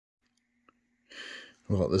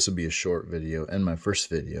Well, this will be a short video and my first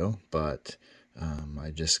video, but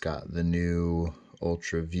I just got the new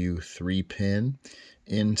UltraView 3 pin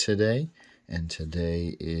in today, and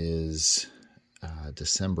today is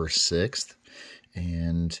December 6th,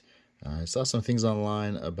 and I saw some things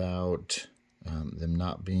online about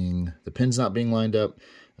the pins not being lined up,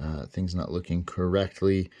 things not looking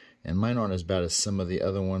correctly, and mine aren't as bad as some of the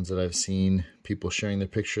other ones that I've seen people sharing their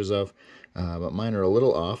pictures of, but mine are a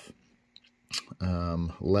little off.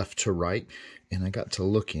 Left to right, and I got to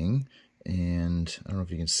looking, and I don't know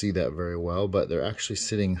if you can see that very well, but they're actually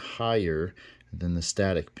sitting higher than the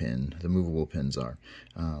static pin, the movable pins are.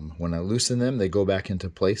 When I loosen them, they go back into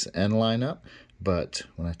place and line up, but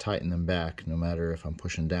when I tighten them back, no matter if I'm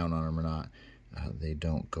pushing down on them or not, they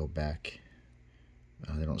don't go back.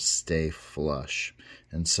 They don't stay flush.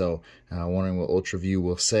 And so, wondering what UltraView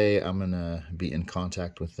will say. I'm going to be in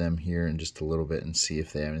contact with them here in just a little bit and see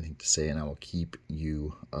if they have anything to say, and I will keep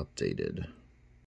you updated.